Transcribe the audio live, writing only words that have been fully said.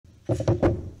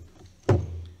I'm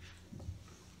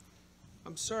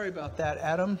sorry about that,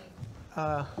 Adam.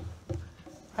 I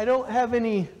don't have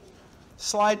any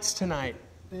slides tonight.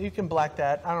 You can black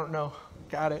that. I don't know.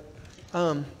 Got it.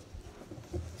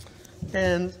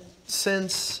 And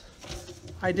since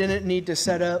I didn't need to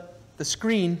set up the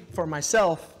screen for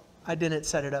myself, I didn't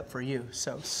set it up for you.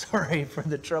 So sorry for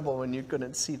the trouble when you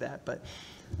couldn't see that, but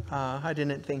I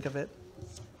didn't think of it.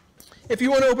 If you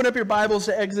want to open up your Bibles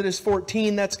to Exodus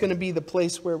 14, that's going to be the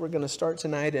place where we're going to start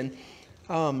tonight. And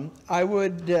I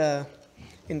would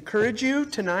encourage you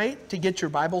tonight to get your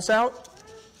Bibles out.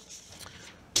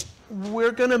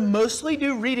 We're going to mostly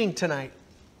do reading tonight.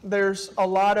 There's a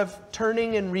lot of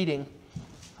turning and reading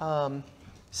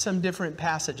some different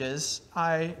passages.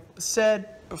 I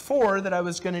said before that I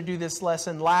was going to do this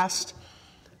lesson last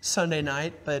Sunday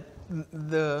night, but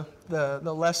the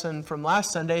lesson from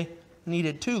last Sunday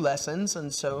needed 2 lessons,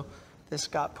 and so this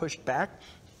got pushed back.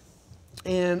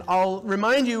 And I'll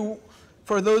remind you,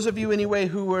 for those of you anyway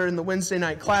who were in the Wednesday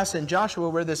night class in Joshua,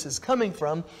 where this is coming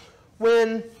from,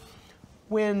 when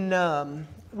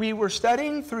we were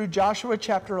studying through Joshua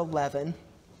chapter 11,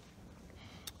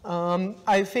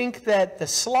 I think that the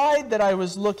slide that I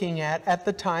was looking at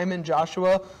the time in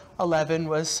Joshua 11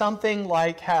 was something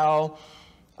like how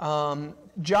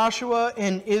Joshua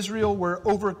and Israel were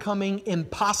overcoming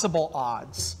impossible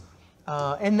odds.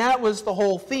 And that was the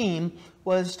whole theme,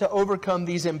 was to overcome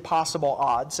these impossible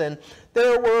odds. And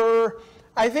there were,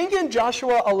 I think in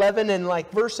Joshua 11 and like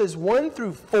verses 1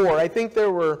 through 4, I think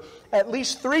there were at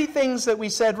least 3 things that we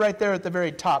said right there at the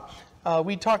very top.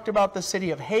 We talked about the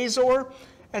city of Hazor,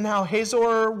 and how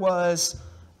Hazor was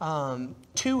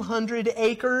 200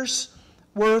 acres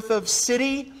worth of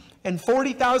city and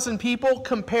 40,000 people,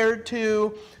 compared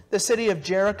to the city of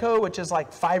Jericho, which is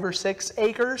like 5 or 6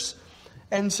 acres.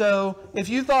 And so if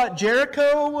you thought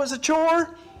Jericho was a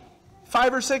chore,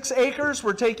 5 or 6 acres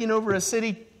were taking over a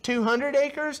city 200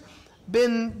 acres.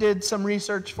 Ben did some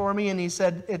research for me, and he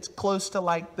said it's close to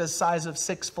like the size of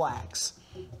 6 Flags,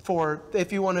 for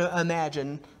if you want to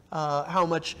imagine how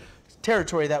much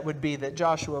territory that would be that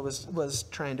Joshua was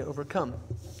trying to overcome.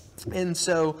 And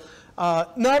so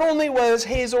not only was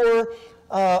Hazor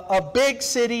a big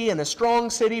city and a strong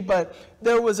city, but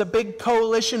there was a big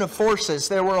coalition of forces.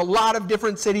 There were a lot of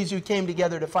different cities who came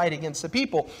together to fight against the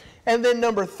people. And then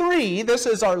number 3, this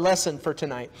is our lesson for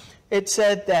tonight. It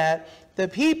said that the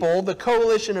people, the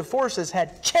coalition of forces,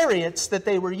 had chariots that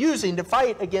they were using to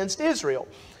fight against Israel.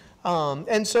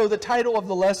 And so the title of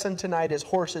the lesson tonight is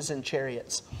Horses and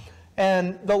Chariots.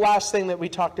 And the last thing that we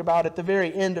talked about at the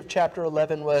very end of chapter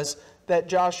 11 was that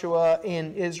Joshua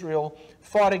and Israel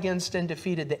fought against and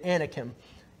defeated the Anakim.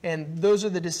 And those are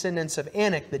the descendants of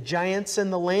Anak, the giants in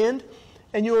the land.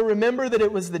 And you will remember that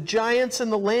it was the giants in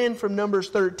the land from Numbers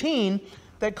 13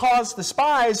 that caused the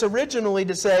spies originally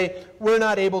to say, we're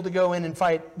not able to go in and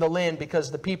fight the land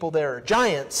because the people there are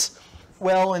giants.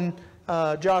 Well, in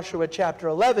Joshua chapter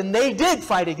 11, they did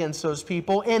fight against those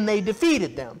people and they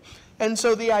defeated them. And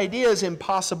so the idea is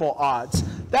impossible odds.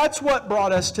 That's what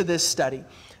brought us to this study.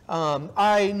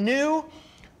 I knew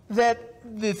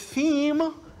that the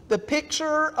theme, the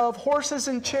picture of horses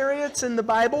and chariots in the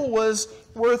Bible was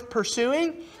worth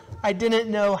pursuing. I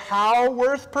didn't know how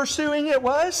worth pursuing it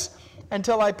was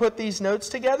until I put these notes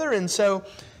together. And so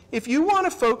if you want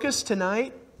to focus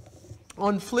tonight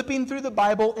on flipping through the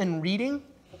Bible and reading,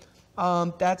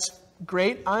 that's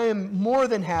great. I am more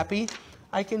than happy.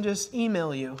 I can just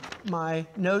email you my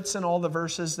notes and all the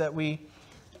verses that we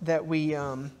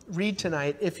read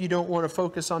tonight if you don't want to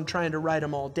focus on trying to write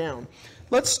them all down.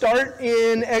 Let's start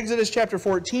in Exodus chapter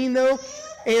 14, though.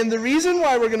 And the reason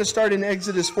why we're going to start in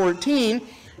Exodus 14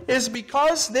 is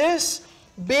because this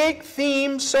big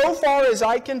theme, so far as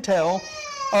I can tell,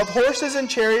 of horses and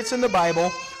chariots in the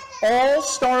Bible all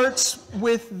starts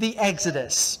with the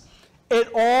Exodus.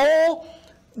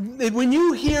 When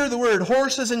you hear the word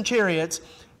horses and chariots,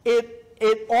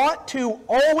 it ought to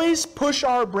always push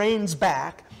our brains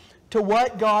back to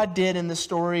what God did in the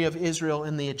story of Israel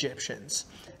and the Egyptians.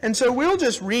 And so we'll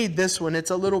just read this one. It's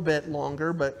a little bit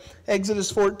longer, but Exodus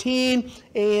 14,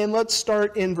 and let's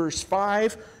start in verse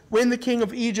 5. When the king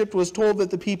of Egypt was told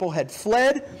that the people had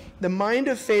fled, the mind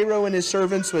of Pharaoh and his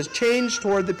servants was changed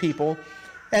toward the people,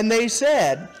 and they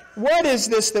said, "What is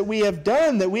this that we have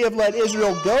done, that we have let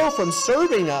Israel go from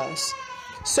serving us?"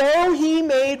 So he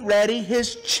made ready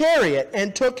his chariot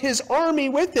and took his army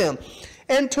with him,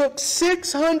 and took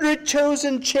 600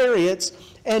 chosen chariots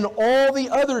and all the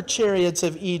other chariots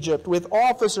of Egypt, with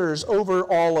officers over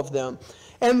all of them.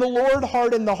 And the Lord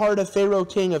hardened the heart of Pharaoh,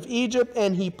 king of Egypt,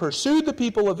 and he pursued the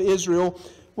people of Israel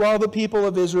while the people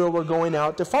of Israel were going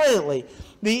out defiantly.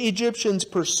 the Egyptians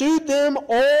pursued them,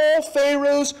 all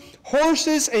Pharaoh's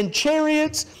horses and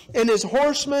chariots, and his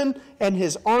horsemen and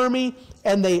his army,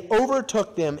 and they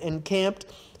overtook them and camped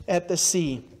at the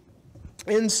sea.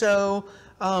 And so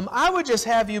I would just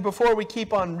have you, before we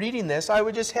keep on reading this, I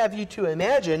would just have you to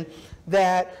imagine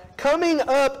that coming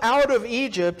up out of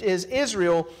Egypt is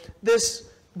Israel, this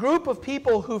group of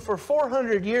people who for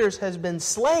 400 years has been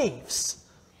slaves.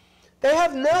 They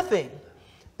have nothing.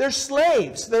 They're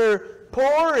slaves. They're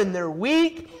poor and they're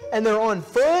weak and they're on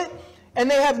foot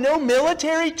and they have no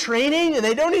military training and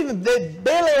they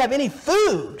barely have any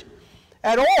food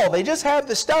at all. They just have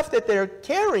the stuff that they're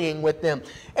carrying with them.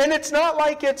 And it's not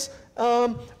like it's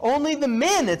only the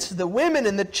men. It's the women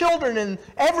and the children and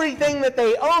everything that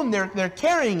they own. They're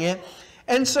carrying it.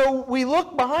 And so we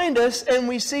look behind us and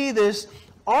we see this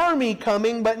army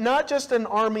coming, but not just an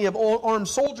army of armed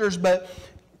soldiers, but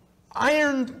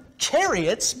iron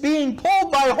chariots being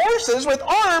pulled by horses with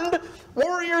armed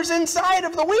warriors inside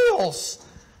of the wheels.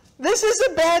 This is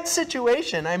a bad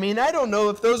situation. I mean, I don't know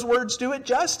if those words do it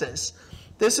justice.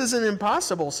 This is an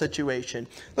impossible situation.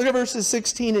 Look at verses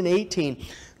 16 and 18.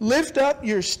 Lift up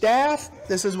your staff.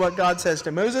 This is what God says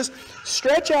to Moses.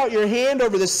 Stretch out your hand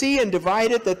over the sea and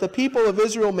divide it, that the people of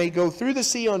Israel may go through the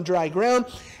sea on dry ground.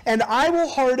 And I will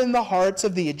harden the hearts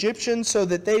of the Egyptians so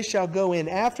that they shall go in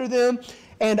after them.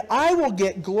 And I will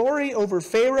get glory over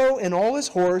Pharaoh and all his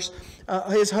host,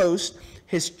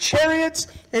 his chariots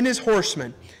and his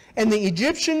horsemen. And the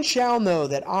Egyptians shall know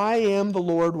that I am the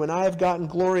Lord when I have gotten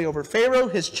glory over Pharaoh,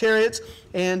 his chariots,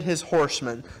 and his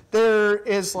horsemen. There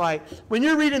is like, when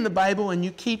you're reading the Bible and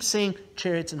you keep seeing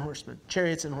chariots and horsemen,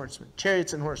 chariots and horsemen,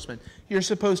 chariots and horsemen, you're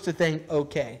supposed to think,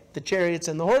 okay, the chariots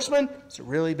and the horsemen, it's a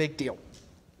really big deal.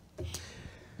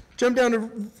 Jump down to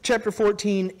chapter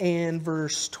 14 and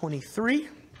verse 23.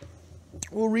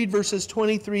 We'll read verses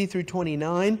 23 through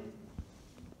 29.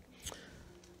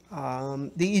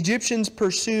 The Egyptians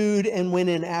pursued and went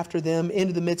in after them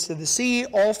into the midst of the sea,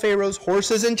 all Pharaoh's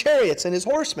horses and chariots and his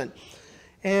horsemen.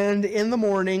 And in the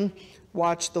morning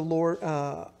watched the Lord.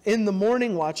 In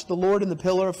the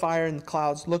pillar of fire and the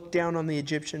clouds looked down on the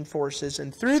Egyptian forces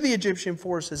and threw the Egyptian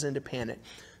forces into panic,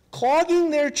 clogging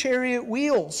their chariot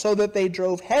wheels so that they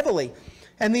drove heavily.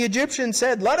 And the Egyptians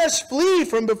said, "Let us flee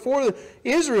from before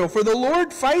Israel, for the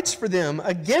Lord fights for them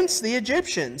against the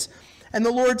Egyptians." And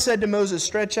the Lord said to Moses,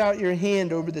 "Stretch out your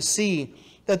hand over the sea,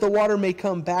 that the water may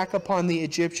come back upon the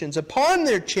Egyptians, upon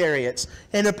their chariots,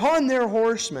 and upon their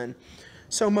horsemen."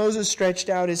 So Moses stretched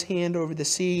out his hand over the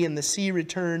sea, and the sea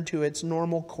returned to its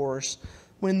normal course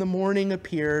when the morning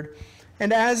appeared.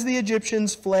 And as the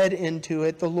Egyptians fled into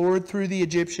it, the Lord threw the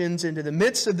Egyptians into the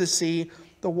midst of the sea.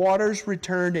 The waters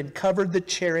returned and covered the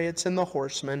chariots and the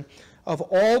horsemen of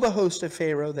all the host of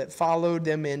Pharaoh that followed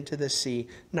them into the sea.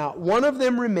 Not one of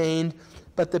them remained,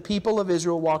 but the people of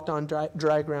Israel walked on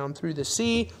dry ground through the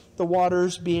sea, the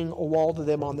waters being a wall to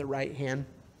them on the right hand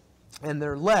and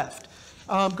their left.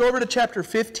 Go over to chapter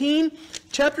 15.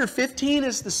 Chapter 15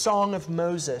 is the Song of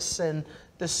Moses. And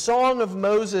the Song of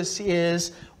Moses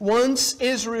is once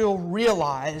Israel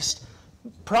realized,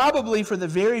 probably for the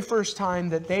very first time,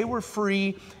 that they were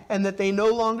free and that they no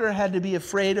longer had to be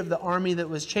afraid of the army that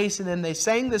was chasing them. They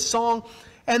sang this song,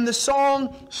 and the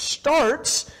song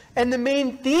starts, and the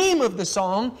main theme of the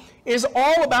song is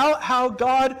all about how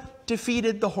God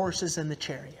defeated the horses and the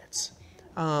chariots.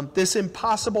 This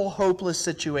impossible, hopeless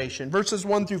situation. Verses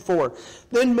 1 through 4.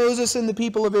 Then Moses and the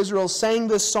people of Israel sang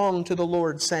this song to the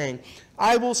Lord, saying,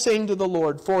 "I will sing to the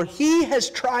Lord, for he has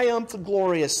triumphed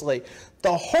gloriously.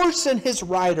 The horse and his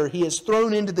rider he has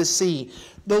thrown into the sea.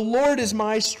 The Lord is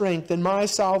my strength and my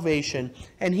salvation,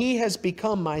 and he has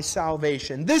become my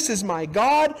salvation. This is my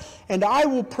God, and I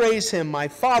will praise him, my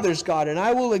father's God, and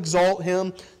I will exalt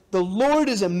him. The Lord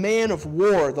is a man of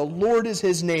war. The Lord is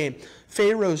his name.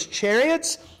 Pharaoh's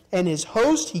chariots and his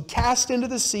host he cast into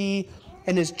the sea,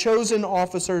 and his chosen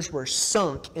officers were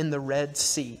sunk in the Red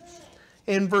Sea."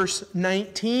 In verse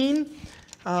 19,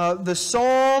 the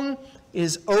song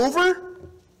is over.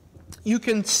 You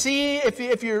can see,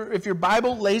 if your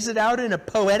Bible lays it out in a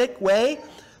poetic way,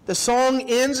 the song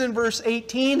ends in verse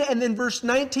 18, and then verse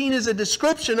 19 is a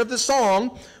description of the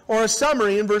song, or a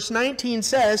summary. And verse 19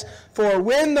 says, "For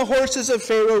when the horses of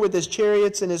Pharaoh with his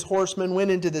chariots and his horsemen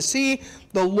went into the sea,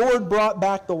 the Lord brought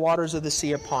back the waters of the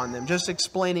sea upon them." Just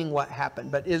explaining what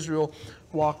happened. But Israel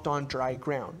walked on dry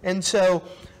ground. And so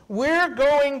we're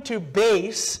going to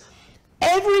base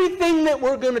everything that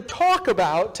we're going to talk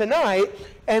about tonight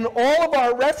and all of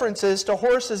our references to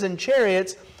horses and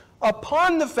chariots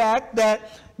upon the fact that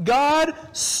God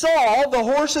saw the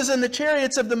horses and the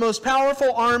chariots of the most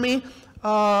powerful army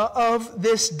of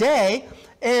this day,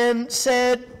 and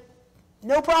said,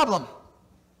 no problem.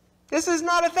 This is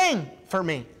not a thing for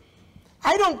me.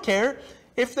 I don't care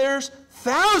if there's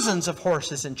thousands of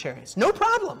horses and chariots. No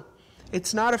problem.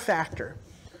 It's not a factor.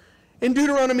 In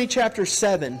Deuteronomy chapter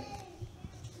 7,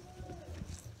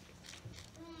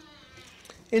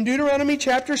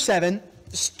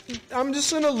 I'm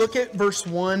just going to look at verse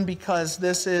 1 because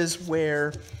this is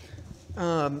where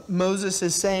Moses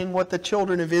is saying what the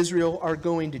children of Israel are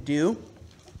going to do.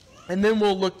 And then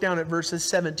we'll look down at verses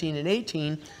 17 and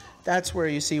 18. That's where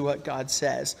you see what God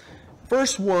says.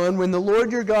 Verse 1, when the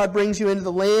Lord your God brings you into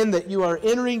the land that you are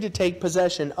entering to take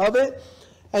possession of it,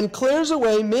 and clears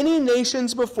away many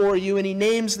nations before you, and he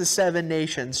names the 7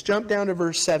 nations. Jump down to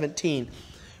verse 17.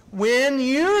 When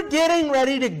you're getting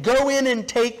ready to go in and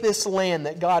take this land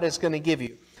that God is going to give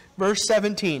you. Verse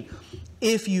 17.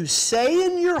 If you say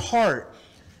in your heart,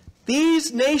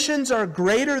 these nations are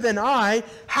greater than I,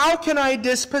 how can I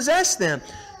dispossess them?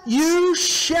 You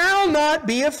shall not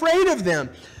be afraid of them,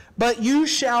 but you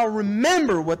shall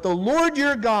remember what the Lord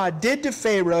your God did to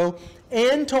Pharaoh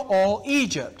and to all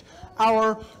Egypt.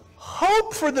 Our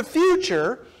hope for the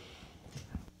future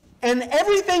and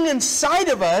everything inside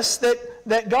of us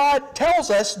that God tells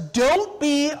us, don't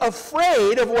be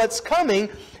afraid of what's coming,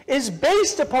 is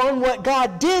based upon what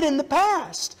God did in the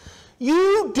past.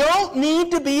 You don't need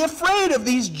to be afraid of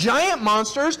these giant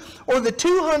monsters or the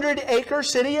 200-acre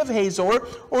city of Hazor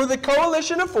or the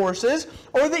coalition of forces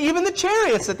or even the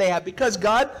chariots that they have, because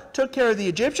God took care of the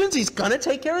Egyptians. He's going to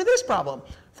take care of this problem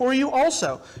for you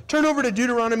also. Turn over to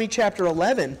Deuteronomy chapter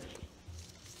 11.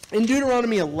 In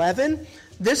Deuteronomy 11,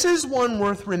 this is one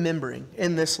worth remembering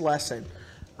in this lesson.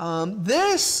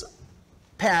 This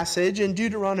passage in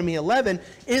Deuteronomy 11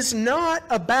 is not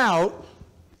about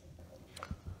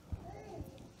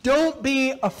don't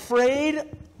be afraid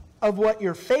of what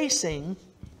you're facing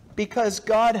because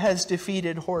God has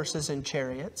defeated horses and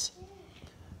chariots.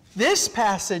 This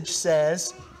passage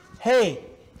says, hey,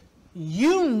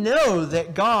 you know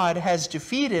that God has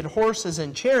defeated horses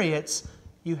and chariots,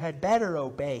 you had better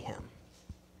obey him.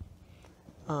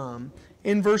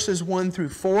 In verses 1 through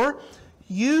 4,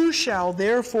 you shall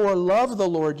therefore love the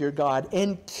Lord your God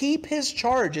and keep his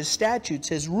charge, his statutes,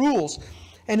 his rules,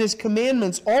 and his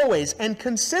commandments always. And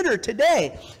consider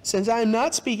today, since I am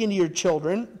not speaking to your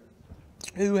children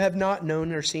who have not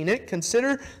known or seen it,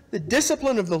 consider the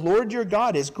discipline of the Lord your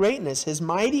God, his greatness, his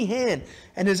mighty hand,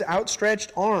 and his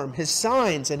outstretched arm, his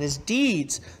signs and his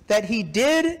deeds that he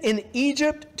did in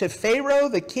Egypt to Pharaoh,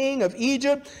 the king of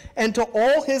Egypt, and to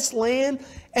all his land,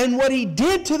 and what he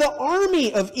did to the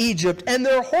army of Egypt and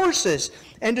their horses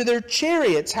and to their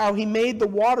chariots, how he made the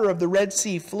water of the Red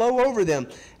Sea flow over them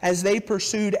as they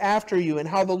pursued after you, and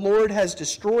how the Lord has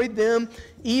destroyed them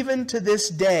even to this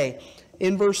day.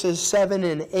 In verses 7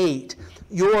 and 8,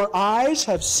 your eyes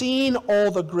have seen all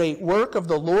the great work of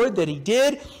the Lord that he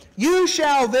did. You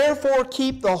shall therefore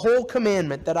keep the whole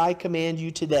commandment that I command you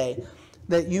today,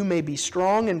 that you may be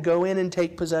strong and go in and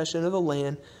take possession of the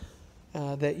land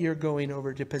that you're going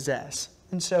over to possess.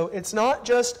 And so it's not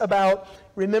just about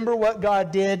remember what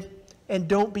God did and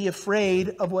don't be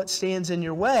afraid of what stands in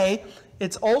your way.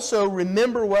 It's also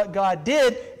remember what God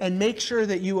did and make sure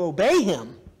that you obey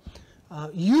him.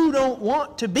 You don't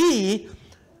want to be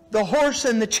the horse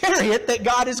and the chariot that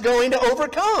God is going to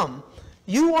overcome.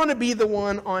 You want to be the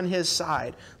one on his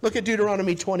side. Look at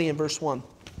Deuteronomy 20 and verse 1.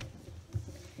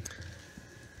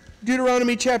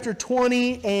 Deuteronomy chapter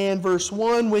 20 and verse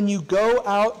 1, when you go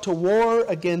out to war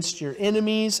against your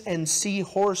enemies and see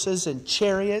horses and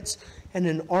chariots and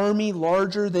an army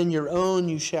larger than your own,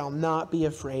 you shall not be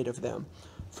afraid of them.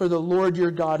 For the Lord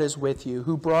your God is with you,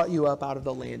 who brought you up out of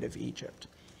the land of Egypt.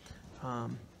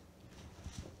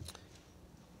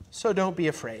 So don't be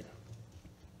afraid.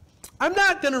 I'm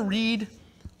not going to read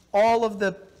all of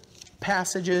the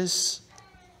passages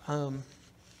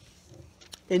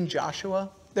in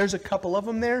Joshua. There's a couple of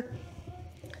them there.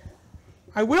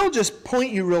 I will just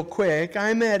point you real quick.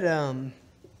 I'm at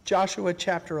Joshua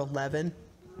chapter 11.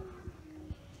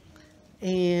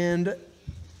 And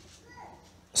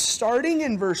starting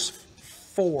in verse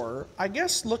 4, I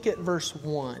guess look at verse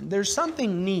 1. There's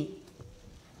something neat.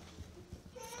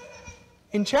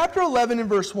 In chapter 11 and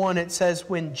verse 1, it says,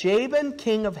 when Jabin,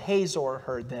 king of Hazor,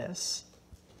 heard this.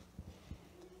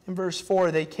 In verse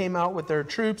 4, they came out with their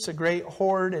troops, a great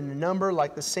horde in number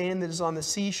like the sand that is on the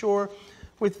seashore,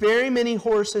 with very many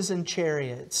horses and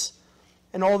chariots.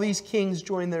 And all these kings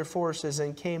joined their forces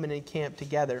and came and encamped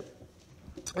together.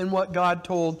 And what God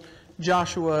told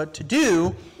Joshua to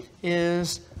do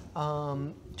is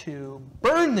to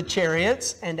burn the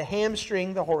chariots and to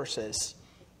hamstring the horses.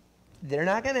 They're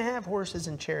not going to have horses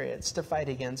and chariots to fight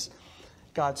against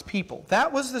God's people.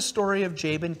 That was the story of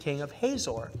Jabin, king of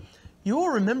Hazor. You will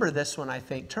remember this one, I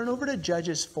think. Turn over to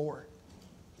Judges 4.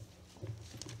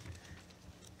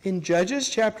 In Judges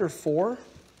chapter 4,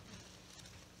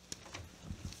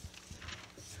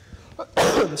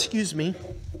 excuse me.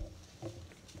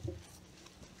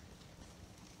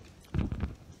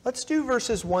 Let's do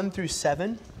verses 1 through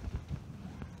 7.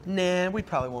 Nah, we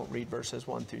probably won't read verses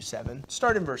 1 through 7.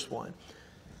 Start in verse 1.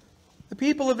 The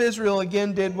people of Israel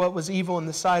again did what was evil in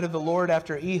the sight of the Lord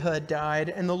after Ehud died,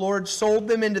 and the Lord sold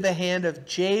them into the hand of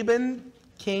Jabin,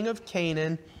 king of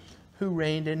Canaan, who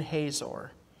reigned in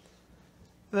Hazor.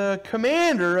 The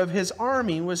commander of his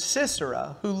army was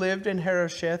Sisera, who lived in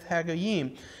Harosheth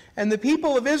Hagoyim. And the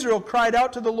people of Israel cried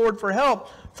out to the Lord for help,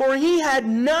 for he had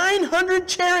 900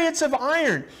 chariots of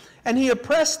iron, and he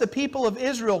oppressed the people of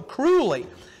Israel cruelly.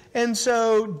 And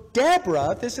so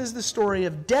Deborah, this is the story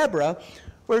of Deborah,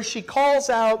 where she calls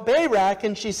out Barak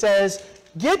and she says,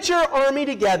 get your army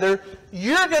together.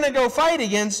 You're going to go fight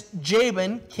against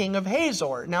Jabin, king of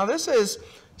Hazor. Now this is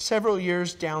several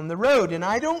years down the road, and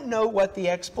I don't know what the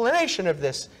explanation of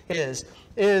this is.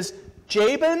 Is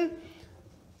Jabin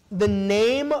the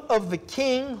name of the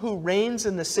king who reigns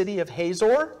in the city of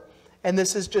Hazor, and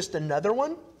this is just another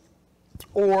one?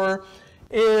 Or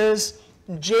is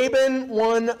Jabin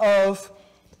one of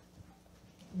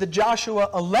the Joshua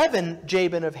 11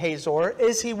 Jabin of Hazor?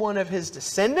 Is he one of his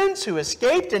descendants who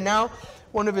escaped, and now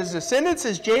one of his descendants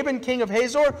is Jabin, king of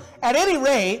Hazor? At any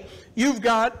rate, you've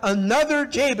got another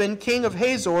Jabin, king of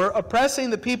Hazor, oppressing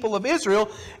the people of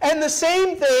Israel, and the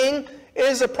same thing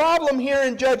is a problem here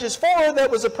in Judges 4 that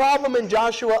was a problem in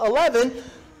Joshua 11.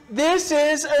 This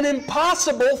is an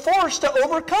impossible force to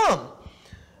overcome.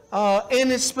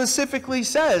 And it specifically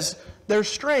says their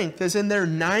strength is in their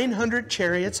 900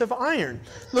 chariots of iron.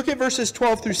 Look at verses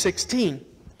 12 through 16.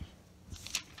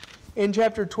 In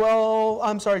chapter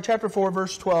 4,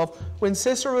 verse 12, when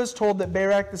Sisera was told that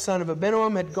Barak the son of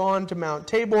Abinoam had gone to Mount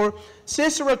Tabor,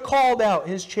 Sisera called out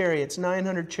his chariots,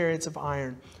 900 chariots of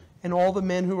iron, and all the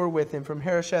men who were with him, from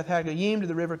Harosheth Hagoyim to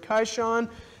the river Kishon.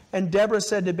 And Deborah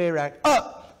said to Barak,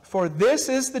 up, for this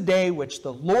is the day which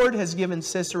the Lord has given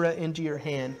Sisera into your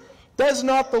hand. Does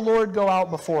not the Lord go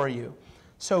out before you?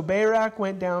 So Barak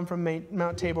went down from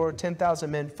Mount Tabor with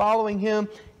 10,000 men following him,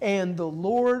 and the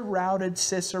Lord routed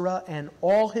Sisera and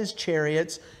all his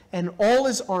chariots and all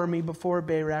his army before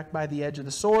Barak by the edge of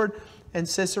the sword. And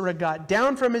Sisera got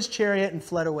down from his chariot and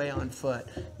fled away on foot.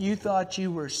 You thought you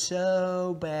were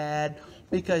so bad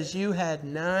because you had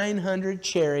 900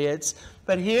 chariots,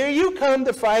 but here you come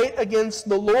to fight against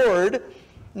the Lord,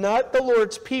 not the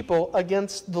Lord's people,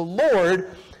 against the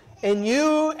Lord, and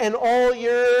you and all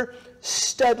your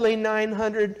studly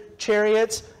 900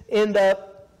 chariots end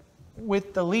up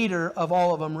with the leader of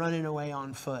all of them running away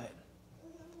on foot.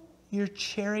 Your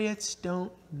chariots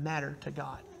don't matter to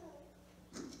God.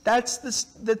 That's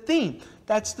the theme.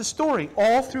 That's the story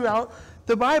all throughout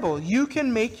the Bible. You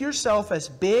can make yourself as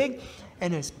big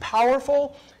and as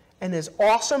powerful and as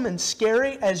awesome and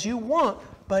scary as you want,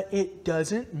 but it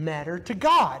doesn't matter to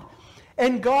God.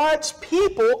 And God's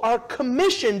people are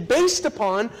commissioned based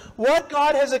upon what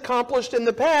God has accomplished in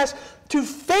the past to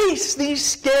face these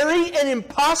scary and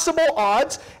impossible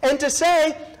odds and to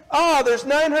say, oh, there's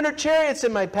 900 chariots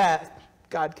in my path.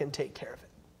 God can take care of it.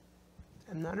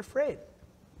 I'm not afraid.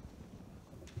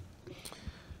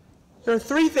 There are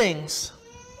three things,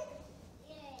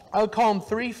 I would call them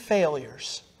three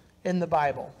failures in the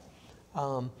Bible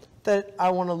that I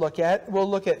want to look at. We'll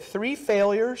look at three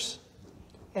failures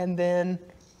and then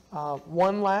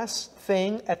one last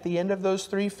thing at the end of those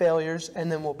three failures,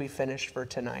 and then we'll be finished for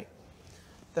tonight.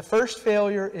 The first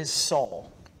failure is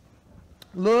Saul.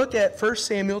 Look at 1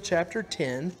 Samuel chapter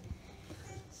 10.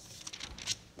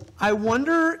 I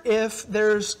wonder if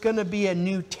there's going to be a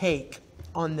new take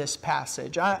on this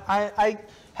passage. I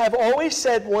have always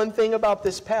said one thing about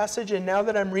this passage, and now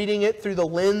that I'm reading it through the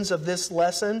lens of this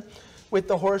lesson with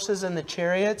the horses and the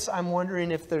chariots, I'm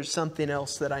wondering if there's something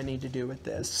else that I need to do with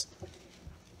this.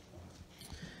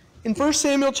 In 1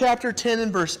 Samuel chapter 10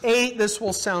 and verse 8, this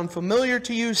will sound familiar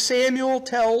to you. Samuel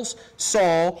tells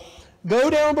Saul, go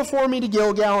down before me to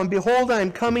Gilgal, and behold, I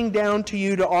am coming down to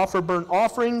you to offer burnt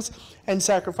offerings and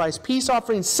sacrifice peace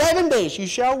offerings. 7 days you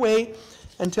shall wait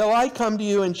until I come to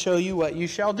you and show you what you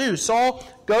shall do. Saul,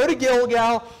 go to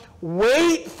Gilgal,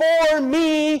 wait for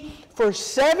me for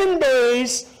 7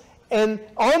 days, and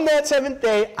on that seventh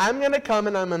day, I'm going to come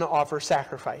and I'm going to offer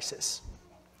sacrifices.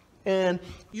 And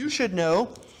you should know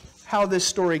how this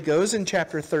story goes in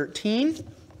chapter 13.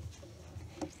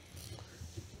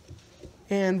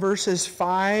 And verses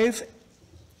 5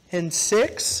 and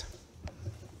 6.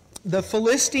 the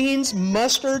Philistines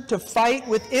mustered to fight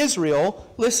with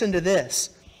Israel, listen to this,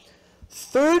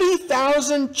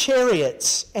 30,000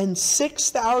 chariots and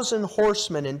 6,000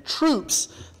 horsemen and troops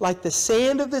like the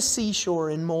sand of the seashore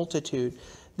in multitude.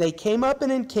 They came up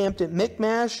and encamped at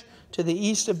Michmash to the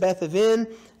east of Beth-aven.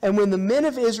 And when the men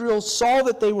of Israel saw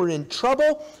that they were in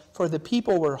trouble, for the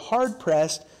people were hard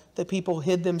pressed, the people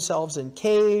hid themselves in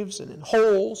caves and in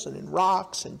holes and in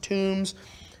rocks and tombs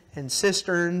and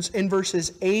cisterns. In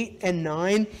verses 8 and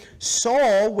 9,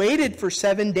 Saul waited for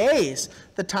 7 days,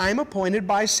 the time appointed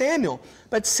by Samuel.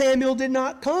 But Samuel did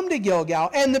not come to Gilgal,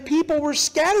 and the people were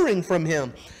scattering from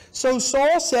him. So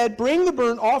Saul said, bring the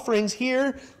burnt offerings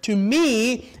here to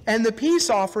me and the peace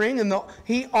offering. And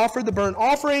he offered the burnt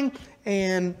offering,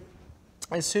 and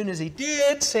as soon as he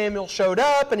did, Samuel showed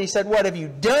up and he said, what have you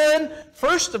done?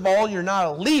 First of all, you're not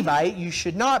a Levite. You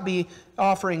should not be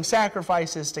offering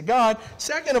sacrifices to God.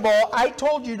 Second of all, I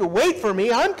told you to wait for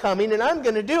me. I'm coming and I'm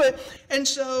going to do it. And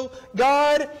so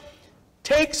God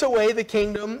takes away the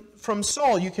kingdom from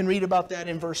Saul. You can read about that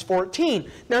in verse 14.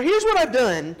 Now here's what I've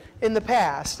done in the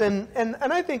past, and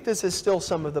I think this is still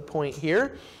some of the point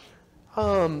here.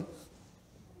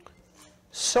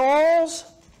 Saul's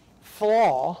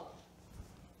flaw,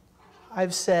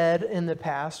 I've said in the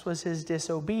past, was his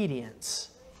disobedience.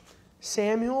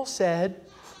 Samuel said,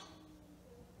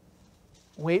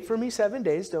 wait for me 7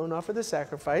 days, don't offer the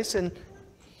sacrifice, and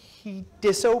he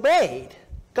disobeyed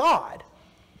God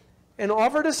and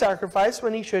offered a sacrifice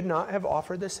when he should not have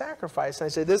offered the sacrifice. And I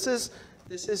say, this is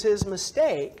his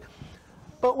mistake.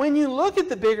 But when you look at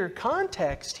the bigger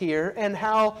context here and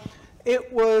how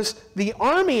it was the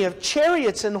army of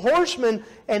chariots and horsemen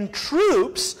and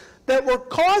troops that were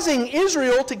causing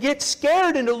Israel to get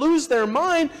scared and to lose their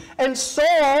mind, and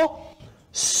Saul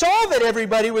saw that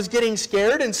everybody was getting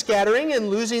scared and scattering and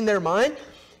losing their mind,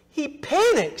 he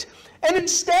panicked. And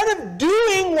instead of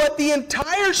doing what the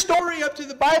entire story up to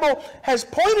the Bible has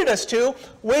pointed us to,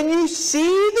 when you see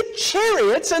the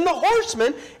chariots and the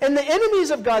horsemen and the enemies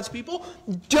of God's people,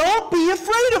 don't be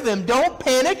afraid of them. Don't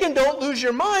panic and don't lose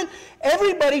your mind.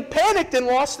 Everybody panicked and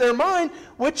lost their mind,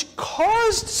 which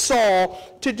caused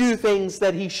Saul to do things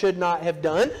that he should not have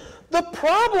done. The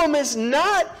problem is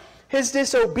not his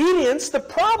disobedience. The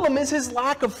problem is his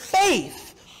lack of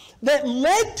faith that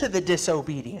led to the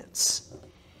disobedience.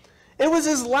 It was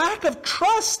his lack of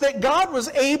trust that God was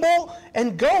able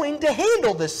and going to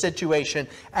handle this situation.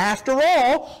 After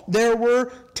all, there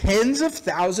were tens of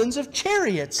thousands of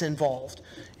chariots involved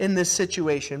in this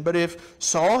situation. But if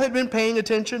Saul had been paying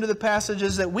attention to the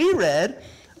passages that we read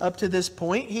up to this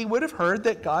point, he would have heard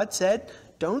that God said,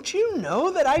 don't you know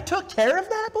that I took care of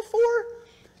that before?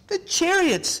 The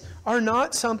chariots are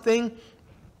not something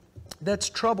that's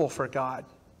trouble for God.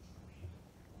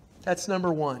 That's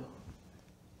number one.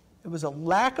 It was a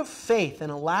lack of faith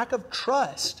and a lack of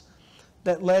trust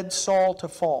that led Saul to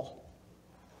fall.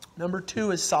 Number two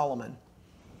is Solomon.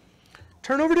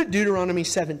 Turn over to Deuteronomy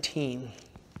 17.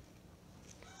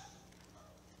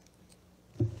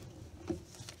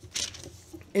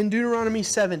 In Deuteronomy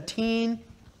 17,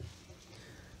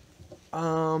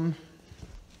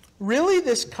 really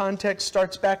this context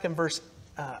starts back in verse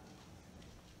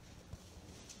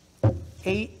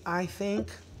 8, I think.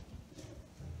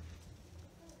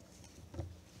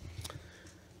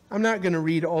 I'm not going to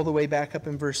read all the way back up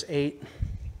in verse 8.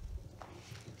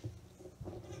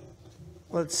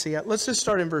 Let's see. Let's just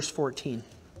start in verse 14.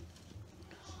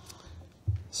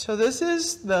 So this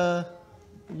is the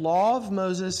law of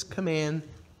Moses' command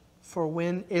for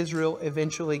when Israel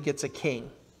eventually gets a king.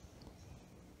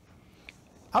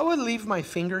 I would leave my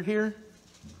finger here.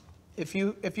 If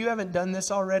you haven't done this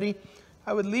already,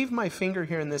 I would leave my finger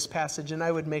here in this passage and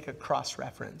I would make a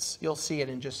cross-reference. You'll see it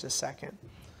in just a second.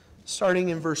 Starting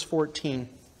in verse 14.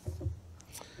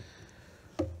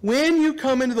 When you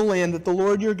come into the land that the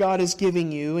Lord your God is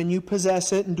giving you, and you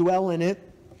possess it and dwell in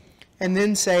it, and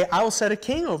then say, I will set a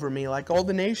king over me like all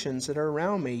the nations that are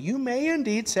around me. You may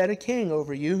indeed set a king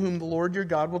over you, whom the Lord your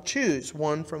God will choose,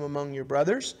 one from among your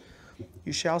brothers.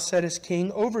 You shall set as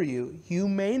king over you. You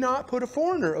may not put a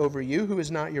foreigner over you who is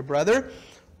not your brother,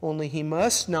 only he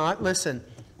must not, listen,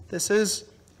 this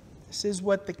is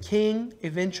what the king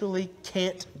eventually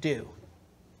can't do.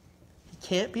 He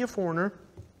can't be a foreigner.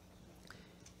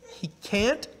 He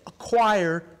can't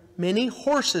acquire many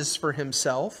horses for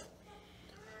himself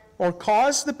or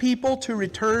cause the people to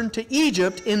return to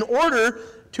Egypt in order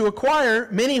to acquire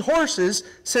many horses,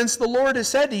 since the Lord has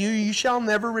said to you, you shall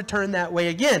never return that way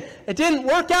again. It didn't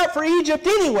work out for Egypt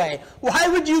anyway. Why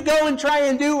would you go and try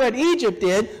and do what Egypt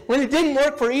did when it didn't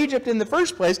work for Egypt in the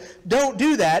first place? Don't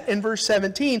do that. In verse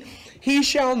 17, he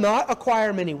shall not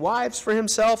acquire many wives for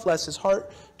himself, lest his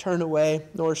heart turn away,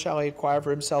 nor shall he acquire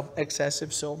for himself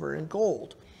excessive silver and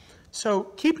gold. So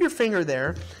keep your finger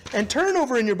there and turn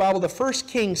over in your Bible to 1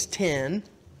 Kings 10.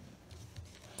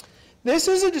 This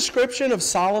is a description of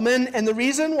Solomon, and the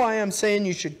reason why I'm saying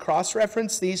you should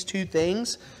cross-reference these two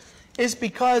things is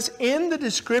because in the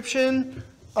description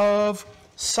of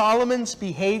Solomon's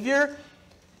behavior,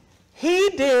 he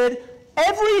did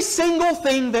every single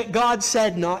thing that God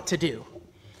said not to do.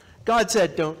 God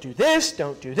said, don't do this,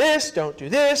 don't do this, don't do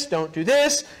this, don't do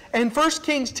this. And 1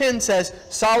 Kings 10 says,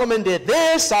 Solomon did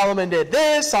this, Solomon did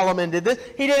this, Solomon did this.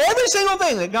 He did every single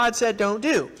thing that God said don't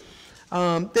do.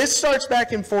 This starts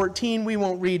back in 14. We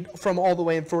won't read from all the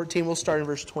way in 14. We'll start in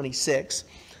verse 26.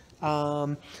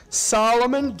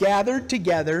 Solomon gathered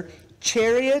together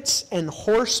chariots and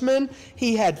horsemen.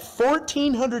 He had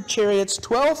 1,400 chariots,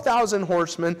 12,000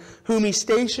 horsemen, whom he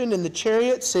stationed in the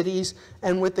chariot cities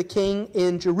and with the king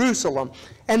in Jerusalem.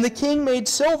 And the king made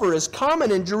silver as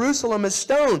common in Jerusalem as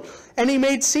stone, and he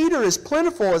made cedar as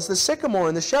plentiful as the sycamore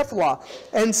and the shephelah.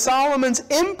 And Solomon's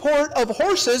import of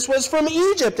horses was from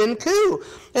Egypt and Cu,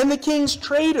 and the king's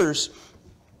traders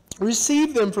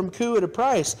received them from Cu at a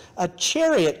price. A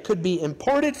chariot could be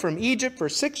imported from Egypt for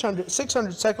 600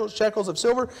 shekels of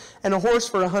silver, and a horse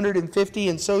for 150,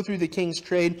 and so through the king's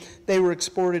trade they were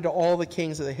exported to all the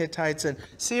kings of the Hittites and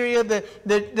Syria.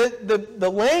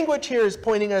 The language here is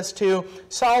pointing us to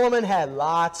Solomon had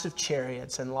lots of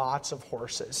chariots and lots of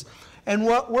horses. And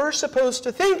what we're supposed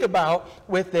to think about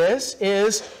with this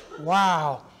is,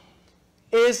 wow,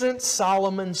 isn't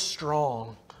Solomon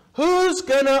strong? Who's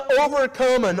going to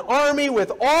overcome an army with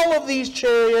all of these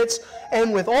chariots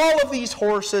and with all of these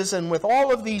horses and with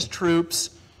all of these troops?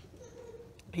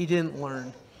 He didn't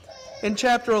learn. In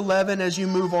chapter 11, as you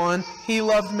move on, he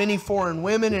loved many foreign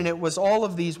women, and it was all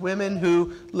of these women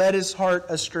who led his heart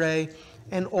astray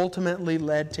and ultimately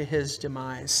led to his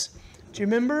demise. Do you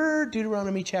remember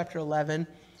Deuteronomy chapter 11?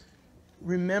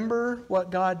 Remember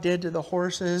what God did to the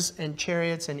horses and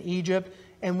chariots in Egypt?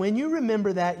 And when you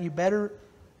remember that, you better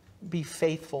be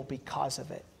faithful because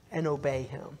of it and obey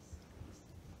him.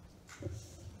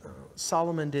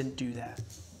 Solomon didn't do that.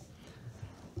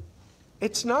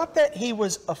 It's not that he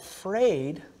was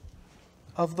afraid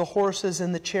of the horses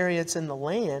and the chariots and the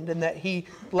land and that he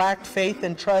lacked faith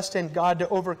and trust in God to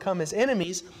overcome his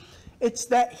enemies. It's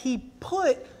that he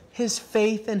put his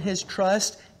faith and his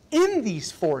trust in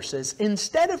these forces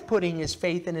instead of putting his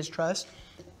faith and his trust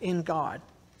in God.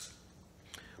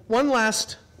 One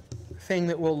last thing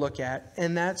that we'll look at,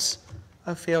 and that's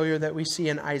a failure that we see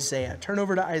in Isaiah. Turn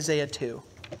over to Isaiah 2.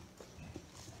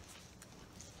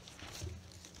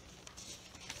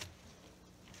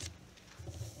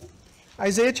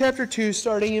 Isaiah chapter 2,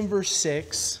 starting in verse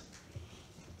 6.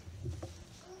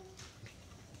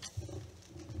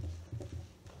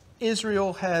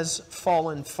 Israel has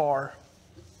fallen far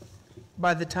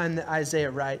by the time that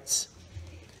Isaiah writes.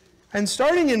 And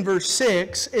starting in verse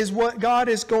 6 is what God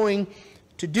is going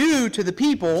to do to the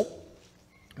people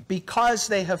because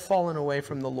they have fallen away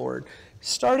from the Lord.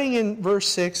 Starting in verse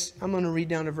 6, I'm going to read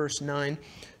down to verse 9.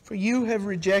 For you have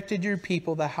rejected your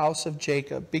people, the house of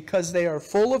Jacob, because they are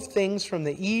full of things from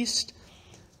the east,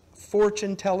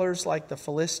 fortune tellers like the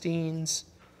Philistines.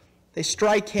 They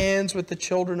strike hands with the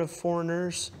children of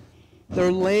foreigners.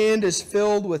 Their land is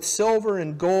filled with silver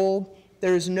and gold.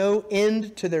 There is no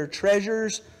end to their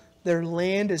treasures. Their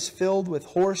land is filled with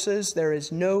horses. There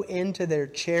is no end to their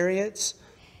chariots.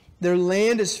 Their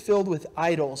land is filled with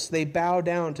idols. They bow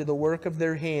down to the work of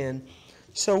their hand.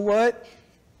 So what?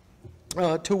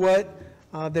 To what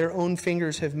their own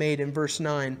fingers have made. In verse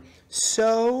 9.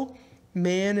 So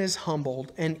man is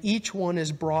humbled, and each one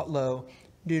is brought low.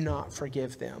 Do not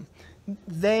forgive them.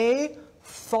 They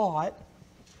thought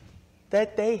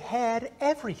that they had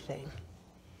everything.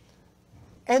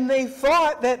 And they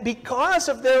thought that because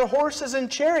of their horses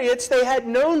and chariots, they had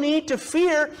no need to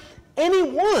fear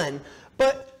anyone.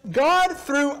 But God,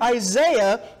 through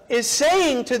Isaiah, is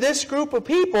saying to this group of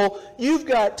people, you've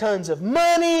got tons of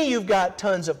money, you've got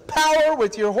tons of power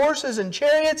with your horses and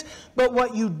chariots, but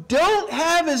what you don't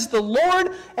have is the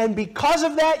Lord, and because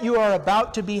of that, you are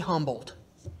about to be humbled.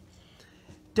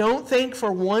 Don't think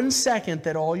for 1 second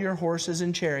that all your horses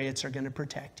and chariots are going to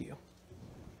protect you.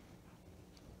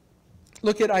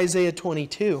 Look at Isaiah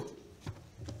 22.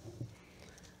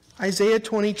 Isaiah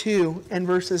 22 and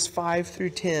verses 5 through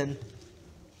 10.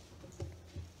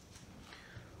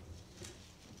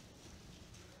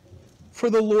 For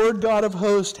the Lord God of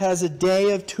hosts has a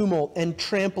day of tumult and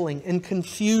trampling and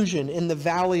confusion in the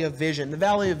valley of vision. The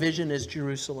valley of vision is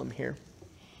Jerusalem here.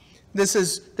 This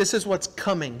is what's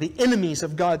coming. The enemies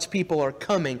of God's people are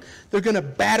coming. They're going to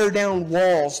batter down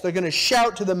walls. They're going to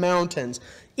shout to the mountains.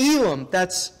 Elam,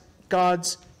 that's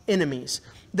God's enemies.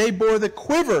 They bore the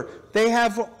quiver. They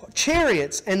have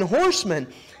chariots and horsemen.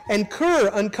 And Kir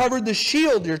uncovered the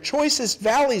shield. Your choicest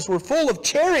valleys were full of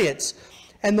chariots.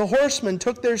 And the horsemen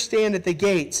took their stand at the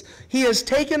gates. He has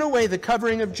taken away the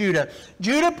covering of Judah.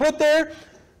 Judah put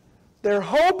their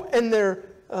hope and their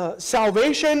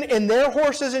salvation in their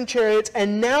horses and chariots,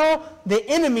 and now the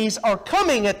enemies are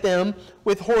coming at them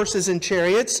with horses and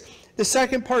chariots. The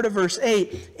second part of verse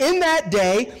 8, in that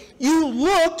day you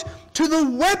looked to the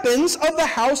weapons of the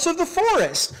house of the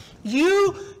forest.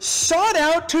 You sought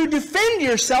out to defend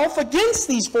yourself against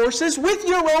these forces with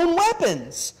your own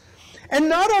weapons. And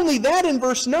not only that, in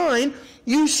verse 9,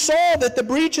 you saw that the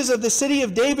breaches of the city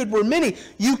of David were many.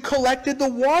 You collected the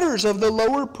waters of the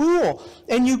lower pool,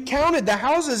 and you counted the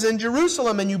houses in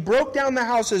Jerusalem, and you broke down the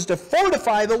houses to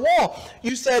fortify the wall.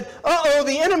 You said, uh-oh,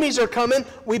 the enemies are coming.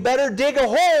 We better dig a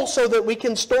hole so that we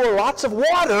can store lots of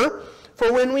water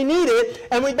for when we need it,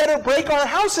 and we better break our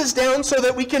houses down so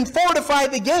that we can fortify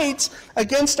the gates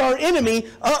against our enemy.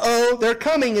 Uh-oh, they're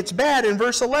coming. It's bad. In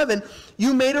verse 11,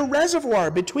 you made a reservoir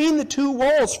between the two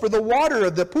walls for the water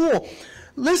of the pool.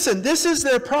 Listen, this is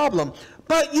their problem.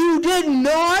 But you did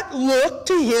not look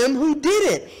to him who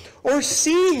did it, or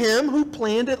see him who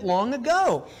planned it long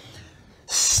ago.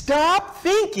 Stop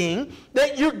thinking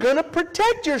that you're going to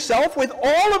protect yourself with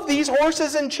all of these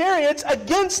horses and chariots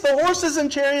against the horses and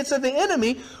chariots of the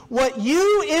enemy. What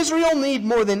you, Israel, need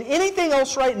more than anything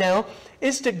else right now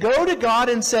is to go to God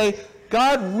and say,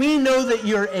 God, we know that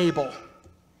you're able.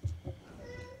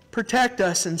 Protect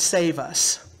us and save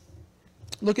us.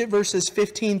 Look at verses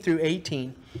 15 through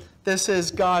 18. This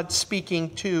is God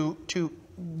speaking to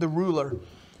the ruler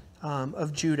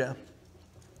of Judah.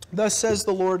 Thus says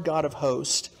the Lord God of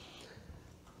hosts,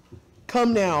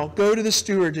 come now, go to the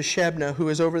steward, to Shebna, who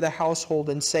is over the household,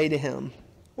 and say to him,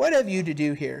 what have you to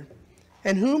do here?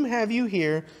 And whom have you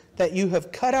here that you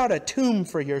have cut out a tomb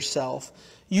for yourself?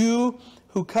 You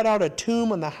who cut out a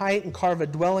tomb on the height and carve a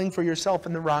dwelling for yourself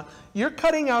in the rock. You're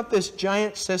cutting out this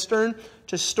giant cistern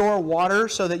to store water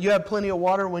so that you have plenty of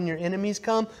water when your enemies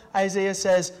come. Isaiah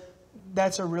says,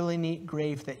 that's a really neat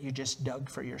grave that you just dug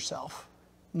for yourself.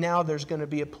 Now there's going to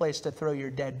be a place to throw your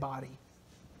dead body.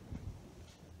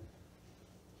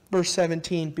 Verse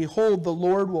 17, behold, the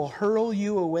Lord will hurl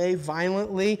you away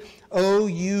violently, O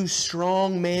you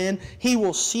strong man. He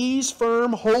will seize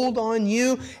firm hold on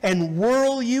you and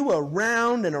whirl you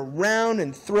around and around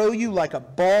and throw you like a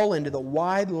ball into the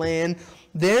wide land.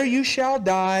 There you shall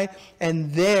die, and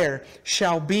there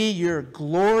shall be your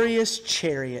glorious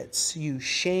chariots, you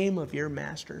shame of your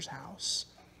master's house.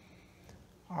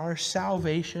 Our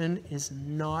salvation is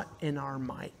not in our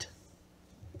might.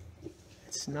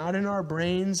 It's not in our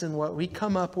brains and what we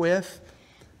come up with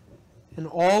and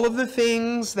all of the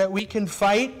things that we can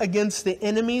fight against the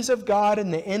enemies of God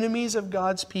and the enemies of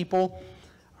God's people.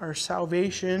 Our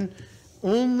salvation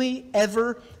only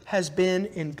ever has been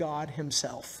in God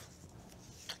himself.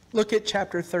 Look at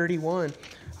chapter 31.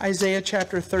 Isaiah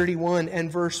chapter 31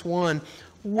 and verse 1.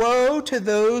 Woe to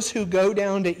those who go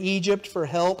down to Egypt for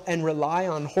help and rely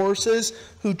on horses,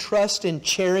 who trust in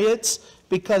chariots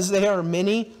because they are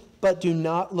many, but do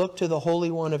not look to the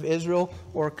Holy One of Israel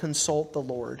or consult the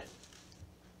Lord.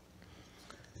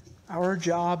 Our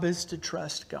job is to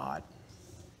trust God.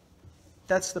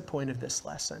 That's the point of this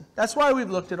lesson. That's why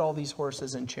we've looked at all these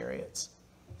horses and chariots.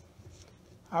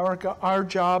 Our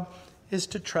job is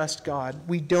to trust God.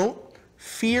 We don't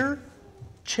fear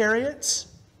chariots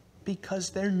because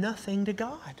they're nothing to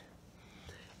God.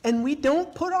 And we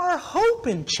don't put our hope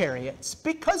in chariots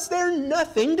because they're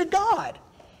nothing to God.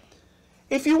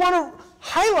 If you want to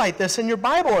highlight this in your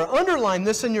Bible or underline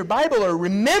this in your Bible or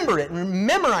remember it and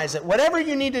memorize it, whatever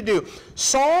you need to do,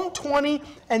 Psalm 20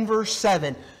 and verse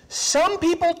 7. Some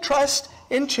people trust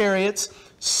in chariots,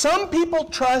 some people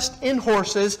trust in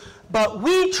horses, but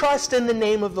we trust in the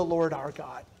name of the Lord our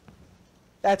God.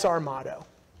 That's our motto.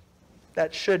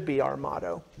 That should be our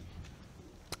motto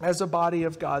as a body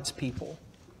of God's people.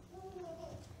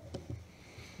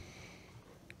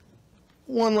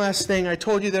 One last thing. I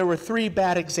told you there were 3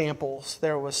 bad examples.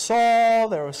 There was Saul,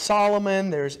 there was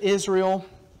Solomon, there's Israel,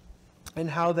 and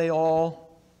how they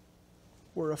all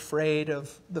were afraid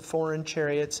of the foreign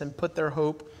chariots and put their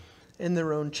hope in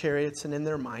their own chariots and in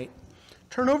their might.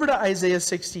 Turn over to Isaiah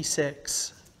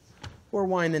 66. We're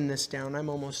winding this down. I'm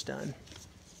almost done.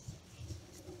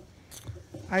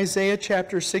 Isaiah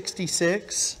chapter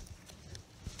 66.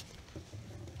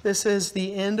 This is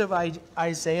the end of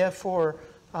Isaiah for,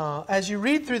 as you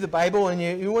read through the Bible and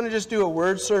you want to just do a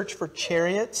word search for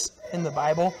chariots in the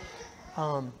Bible,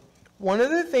 one of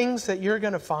the things that you're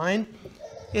going to find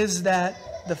is that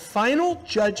the final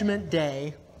judgment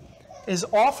day is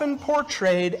often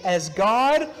portrayed as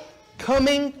God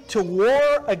coming to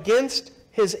war against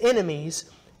his enemies,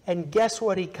 and guess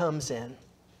what he comes in?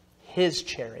 His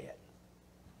chariot.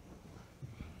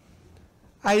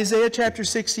 Isaiah chapter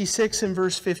 66 and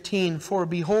verse 15, "For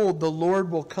behold, the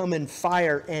Lord will come in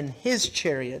fire, and his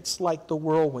chariots like the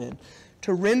whirlwind,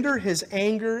 to render his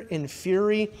anger in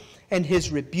fury, and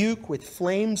his rebuke with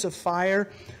flames of fire.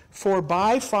 For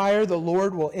by fire the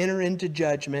Lord will enter into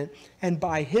judgment, and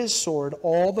by his sword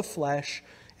all the flesh,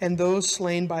 and those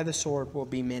slain by the sword will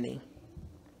be many."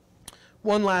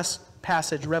 One last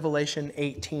passage, Revelation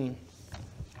 18.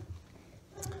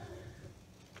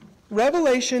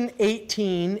 Revelation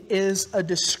 18 is a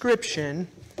description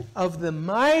of the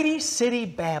mighty city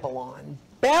Babylon.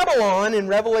 Babylon in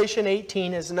Revelation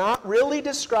 18 is not really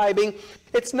describing,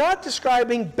 it's not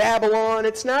describing Babylon,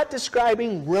 it's not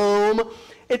describing Rome,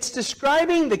 it's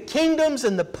describing the kingdoms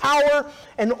and the power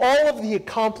and all of the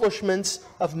accomplishments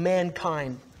of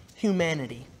mankind,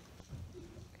 humanity.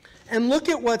 And look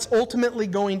at what's ultimately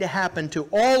going to happen to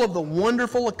all of the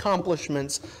wonderful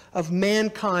accomplishments of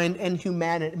mankind and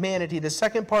humanity. The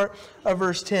second part of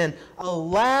verse 10,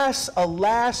 "Alas,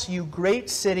 alas, you great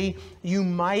city, you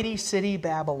mighty city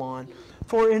Babylon,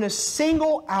 for in a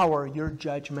single hour your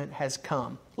judgment has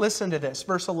come." Listen to this,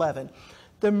 verse 11.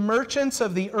 "The merchants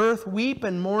of the earth weep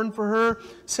and mourn for her,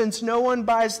 since no one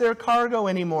buys their cargo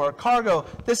anymore." Cargo,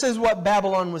 this is what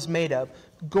Babylon was made of.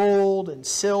 Gold and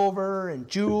silver and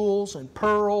jewels and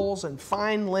pearls and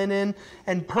fine linen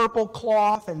and purple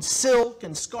cloth and silk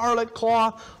and scarlet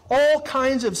cloth, all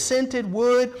kinds of scented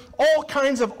wood, all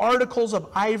kinds of articles of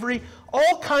ivory,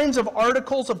 all kinds of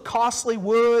articles of costly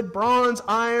wood, bronze,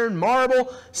 iron,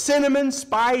 marble, cinnamon,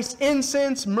 spice,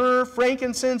 incense, myrrh,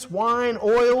 frankincense, wine,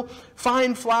 oil,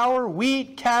 fine flour,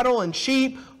 wheat, cattle and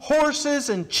sheep, horses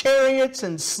and chariots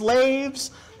and slaves,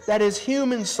 that is,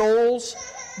 human souls.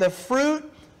 The fruit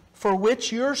for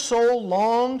which your soul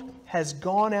longed has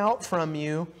gone out from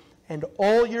you, and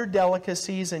all your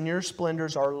delicacies and your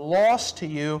splendors are lost to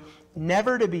you,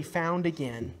 never to be found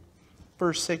again.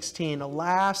 Verse 16,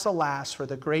 "Alas, alas, for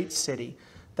the great city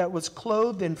that was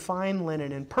clothed in fine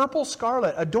linen and purple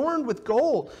scarlet, adorned with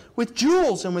gold, with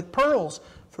jewels and with pearls,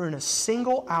 for in a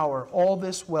single hour all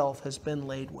this wealth has been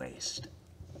laid waste."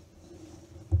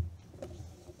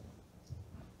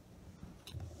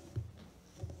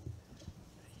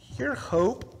 Your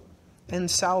hope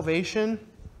and salvation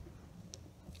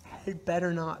had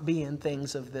better not be in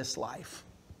things of this life.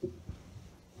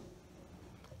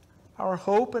 Our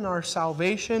hope and our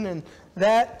salvation and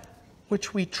that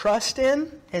which we trust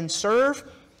in and serve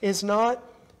is not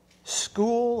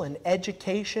school and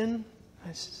education.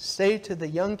 I say to the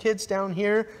young kids down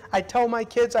here, I tell my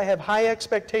kids I have high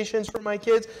expectations for my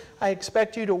kids. I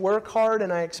expect you to work hard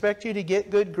and I expect you to get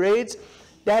good grades.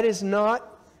 That is not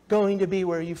going to be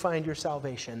where you find your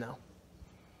salvation, though.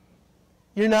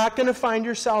 You're not going to find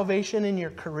your salvation in your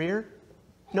career,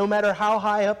 no matter how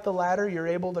high up the ladder you're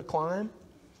able to climb.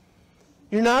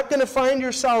 You're not going to find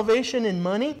your salvation in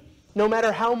money, no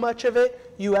matter how much of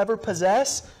it you ever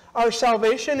possess. Our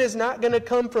salvation is not going to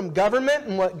come from government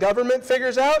and what government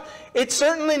figures out. It's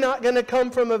certainly not going to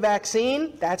come from a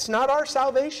vaccine. That's not our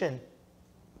salvation.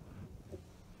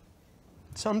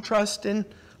 Some trust in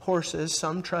horses,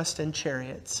 some trust in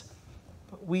chariots,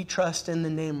 but we trust in the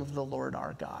name of the Lord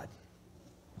our God.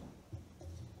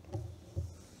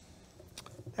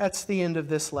 That's the end of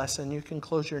this lesson. You can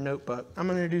close your notebook. I'm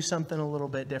going to do something a little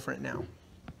bit different now.